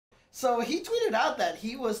So he tweeted out that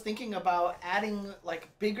he was thinking about adding like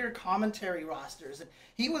bigger commentary rosters, and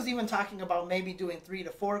he was even talking about maybe doing 3 to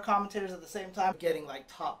 4 commentators at the same time, getting like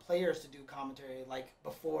top players to do commentary like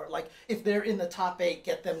before, like if they're in the top 8,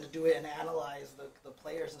 get them to do it and analyze the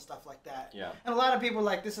players and stuff like that. Yeah. And a lot of people are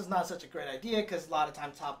like, this is not such a great idea because a lot of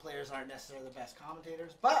times top players aren't necessarily the best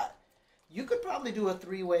commentators, but you could probably do a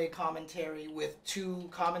 3-way commentary with 2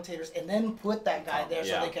 commentators and then put that guy there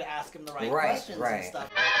so they could ask him the right questions and stuff.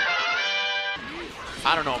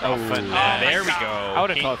 I don't know about finesse. There we go. I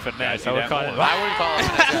wouldn't call it finesse. I would call it. I wouldn't call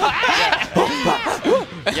it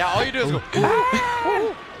finesse. Yeah, all you do is go.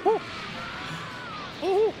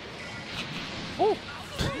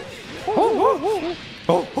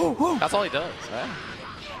 That's all he does. Right?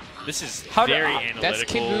 This is very analytical. That's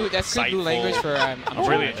Kid Buu. That's Kid Buu language for. I'm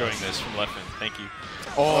really enjoying this from Leftman. Thank you.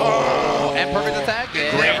 Oh, and perfect attack.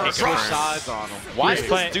 Great Switch sides on him. Why does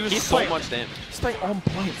this do so much damage? He's playing on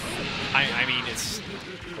point. I mean, it's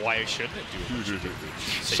why shouldn't it do it?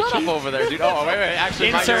 Shut up over there, dude. Oh, wait.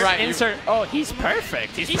 Actually, Mike, you're right. Insert. Oh, he's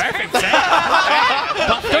perfect. He's perfect.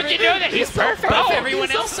 Don't you know that he's perfect? Buff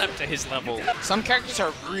everyone else up to his level. Some characters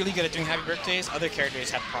are really good at doing happy birthdays. Other characters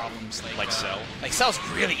have problems. Like Cell. Like Cell's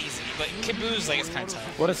really easy, but Kid Buu's like it's kind of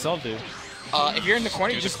tough. What does Cell do? If you're in the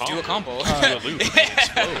corner, you just do a combo.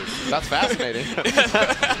 That's fascinating.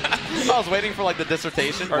 I was waiting for like the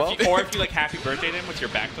dissertation. Or if you like happy birthday them with your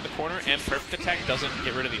back to the corner and perfect attack doesn't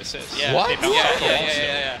get rid of the assist. Yeah. What?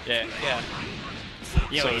 Yeah.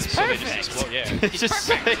 Yeah, so he's perfect. He's just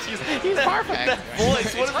perfect. He's perfect. That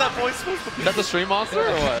voice. What is that voice supposed to be? That's a stream monster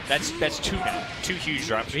or what? That's 2 now. 2 huge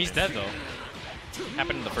drops. He's dead though.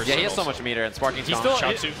 Happened in the first. Yeah, he has so much meter and Sparking He's still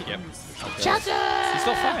Chaozu. Yep. Chaozu. He's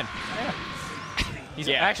still fine. Yeah. He's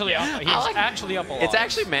actually up. He's actually up a lot. It's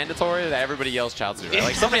actually mandatory that everybody yells Chaozu. Right?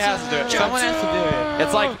 Like somebody has to do it. Someone has to do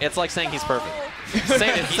it. It's like saying he's perfect.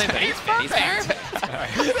 Same thing. He's perfect.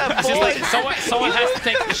 It's just like someone has to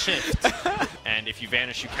take the shift. And if you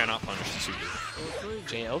vanish, you cannot punish the super.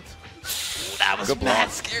 Jailed. That was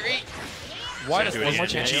mad scary. Why does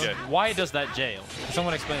that jail? Can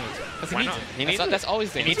someone explain it? Because Why not? He needs it. That's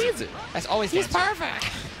always there. He needs it. That's always He's perfect.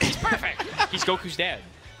 He's perfect. He's Goku's dad.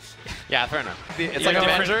 Yeah, fair enough. It's like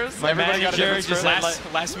Avengers. My manager just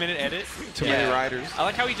last minute edit. Too many riders. I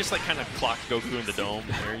like how he just like kind of clocked Goku in the dome.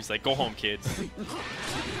 Where he's like, "Go home, kid."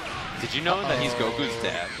 Did you know that he's Goku's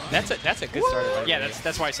dad? That's a good start. Yeah,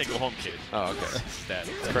 that's why I say "Go home, kid." Oh, okay. His dad.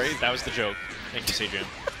 That's crazy. That was the joke. Thank you, Sajam.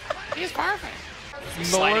 He's perfect.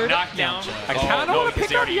 Sliding knockdown. I kind of want to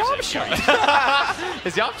pick up Yamcha.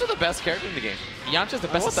 Is Yamcha the best character in the game? Yamcha's the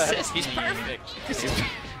best assist. He's perfect.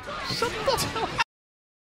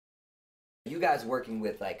 You guys working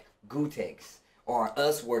with like Gutex, or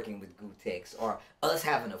us working with Gutex, or us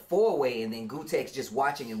having a 4-way and then Gutex just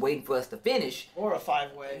watching and waiting for us to finish. Or a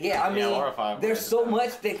 5-way. Yeah, I mean, or a 5-way. there's so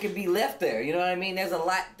much that can be left there. You know what I mean? There's a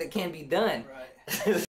lot that can be done. Right.